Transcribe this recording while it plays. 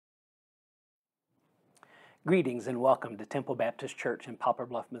Greetings and welcome to Temple Baptist Church in Poplar,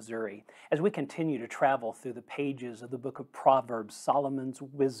 Bluff, Missouri. As we continue to travel through the pages of the book of Proverbs, Solomon's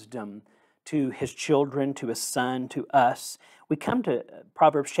wisdom to his children, to his son, to us, we come to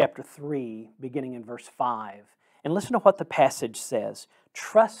Proverbs chapter 3, beginning in verse 5. And listen to what the passage says.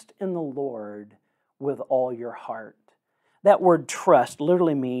 Trust in the Lord with all your heart. That word trust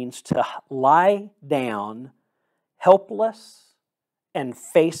literally means to lie down, helpless, and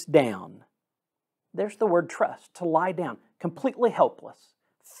face down. There's the word trust, to lie down, completely helpless,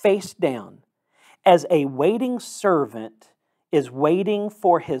 face down, as a waiting servant is waiting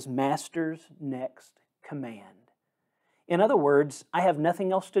for his master's next command. In other words, I have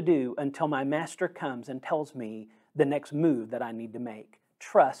nothing else to do until my master comes and tells me the next move that I need to make.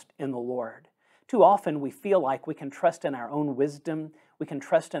 Trust in the Lord. Too often we feel like we can trust in our own wisdom, we can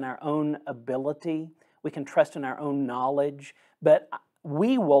trust in our own ability, we can trust in our own knowledge, but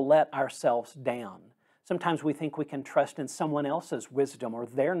we will let ourselves down. Sometimes we think we can trust in someone else's wisdom or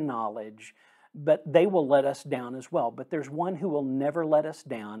their knowledge, but they will let us down as well. But there's one who will never let us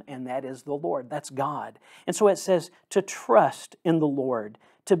down, and that is the Lord. That's God. And so it says to trust in the Lord,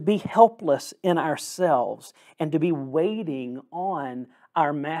 to be helpless in ourselves, and to be waiting on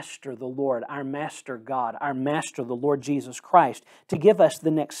our Master, the Lord, our Master God, our Master, the Lord Jesus Christ, to give us the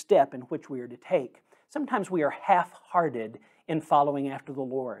next step in which we are to take. Sometimes we are half-hearted in following after the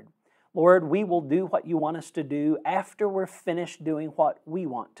Lord. Lord, we will do what you want us to do after we're finished doing what we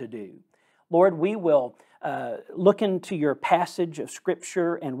want to do. Lord, we will look into your passage of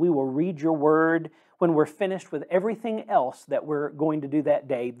Scripture and we will read your word when we're finished with everything else that we're going to do that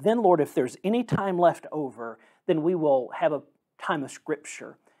day. Then, Lord, if there's any time left over, then we will have a time of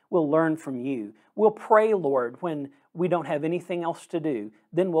Scripture. We'll learn from you. We'll pray, Lord, when we don't have anything else to do.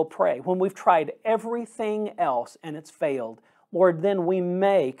 Then we'll pray. When we've tried everything else and it's failed, Lord, then we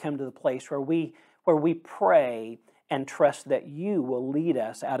may come to the place where we pray and trust that you will lead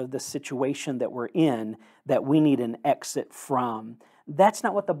us out of the situation that we're in, that we need an exit from. That's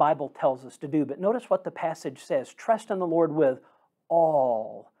not what the Bible tells us to do, but notice what the passage says. Trust in the Lord with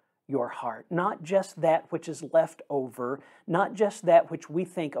all your heart, not just that which is left over, not just that which we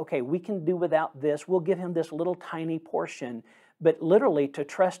think, okay, we can do without this, we'll give him this little tiny portion, but literally to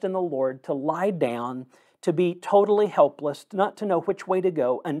trust in the Lord, to lie down, to be totally helpless, not to know which way to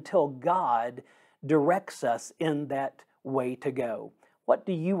go until God directs us in that way to go. What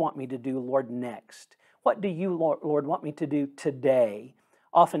do you want me to do, Lord, next? What do you, Lord, want me to do today?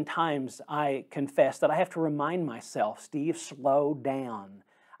 Oftentimes I confess that I have to remind myself, Steve, slow down.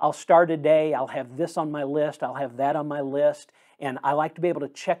 I'll start a day, I'll have this on my list, I'll have that on my list, and I like to be able to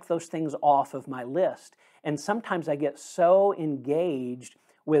check those things off of my list. And sometimes I get so engaged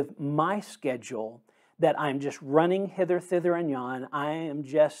with my schedule that I'm just running hither, thither, and yon. I am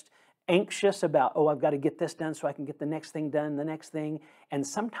just anxious about, oh, I've got to get this done so I can get the next thing done, the next thing. And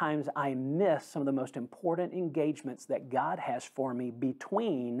sometimes I miss some of the most important engagements that God has for me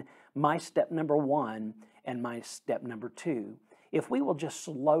between my step number 1 and my step number 2. If we will just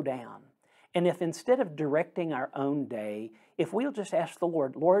slow down, and if instead of directing our own day, if we'll just ask the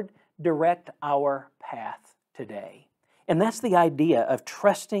Lord, Lord, direct our path today. And that's the idea of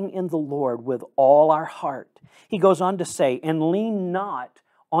trusting in the Lord with all our heart. He goes on to say, and lean not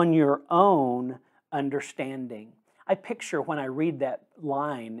on your own understanding. I picture when I read that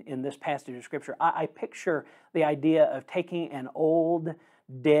line in this passage of Scripture, I picture the idea of taking an old,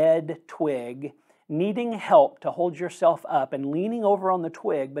 dead twig, needing help to hold yourself up and leaning over on the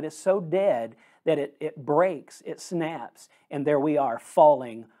twig, but it's so dead that it breaks, it snaps, and there we are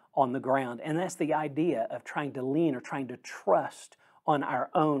falling on the ground. And that's the idea of trying to lean or trying to trust on our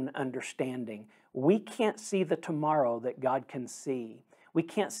own understanding. We can't see the tomorrow that God can see. We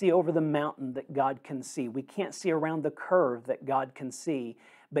can't see over the mountain that God can see. We can't see around the curve that God can see,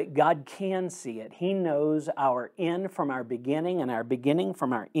 but God can see it. He knows our end from our beginning and our beginning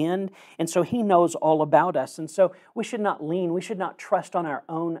from our end, and so He knows all about us. And so we should not lean, we should not trust on our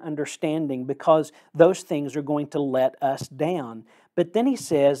own understanding because those things are going to let us down. But then He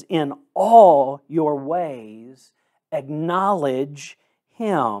says, in all your ways, acknowledge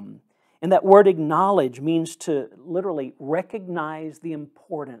Him. And that word acknowledge means to literally recognize the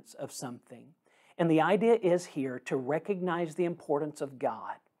importance of something. And the idea is here to recognize the importance of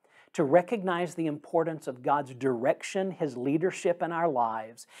God, to recognize the importance of God's direction, His leadership in our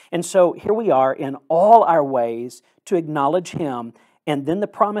lives. And so here we are in all our ways to acknowledge Him. And then the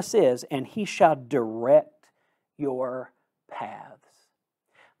promise is, and He shall direct your paths.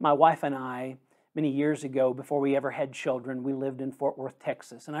 My wife and I, many years ago, before we ever had children, we lived in Fort Worth,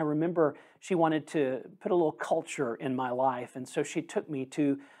 Texas. And I remember she wanted to put a little culture in my life. And so she took me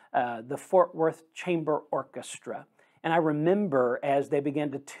to the Fort Worth Chamber Orchestra. And I remember as they began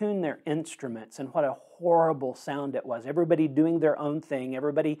to tune their instruments and what a horrible sound it was. Everybody doing their own thing,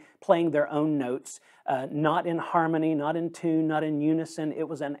 everybody playing their own notes, not in harmony, not in tune, not in unison. It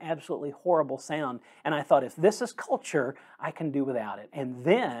was an absolutely horrible sound. And I thought, if this is culture, I can do without it. And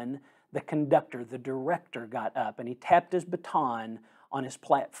then the conductor, the director, got up and he tapped his baton on his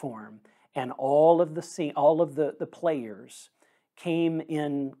platform. And all of the players came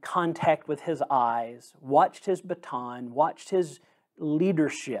in contact with his eyes, watched his baton, watched his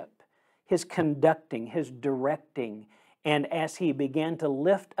leadership, his conducting, his directing. And as he began to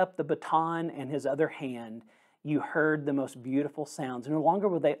lift up the baton and his other hand, you heard the most beautiful sounds. No longer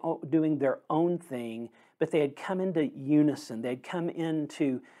were they doing their own thing, but they had come into unison. They had come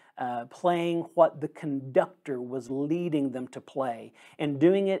into playing what the conductor was leading them to play and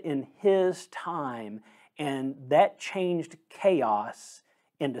doing it in his time. And that changed chaos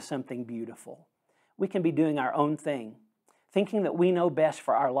into something beautiful. We can be doing our own thing, thinking that we know best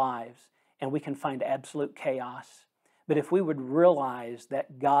for our lives, and we can find absolute chaos. But if we would realize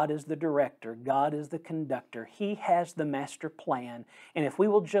that God is the director, God is the conductor, He has the master plan, and if we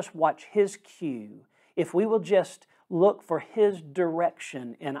will just watch His cue, if we will just look for His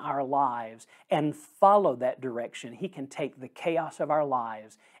direction in our lives and follow that direction, He can take the chaos of our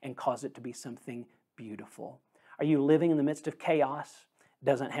lives and cause it to be something beautiful. Are you living in the midst of chaos?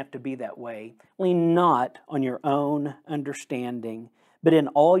 Doesn't have to be that way. Lean not on your own understanding, but in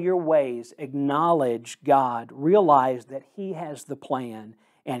all your ways acknowledge God. Realize that He has the plan,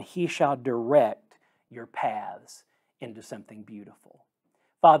 and He shall direct your paths into something beautiful.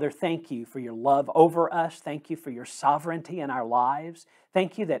 Father, thank you for your love over us. Thank you for your sovereignty in our lives.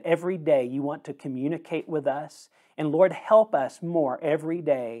 Thank you that every day you want to communicate with us. And Lord, help us more every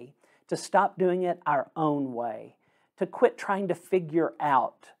day to stop doing it our own way, to quit trying to figure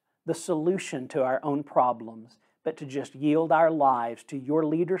out the solution to our own problems, but to just yield our lives to your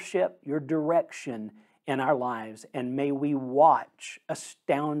leadership, your direction in our lives. And may we watch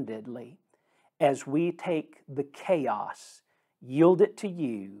astoundedly as we take the chaos, yield it to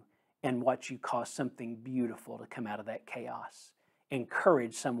you, and watch you cause something beautiful to come out of that chaos.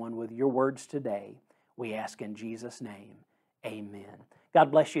 Encourage someone with your words today. We ask in Jesus' name, amen. God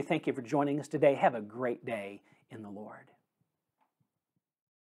bless you. Thank you for joining us today. Have a great day in the Lord.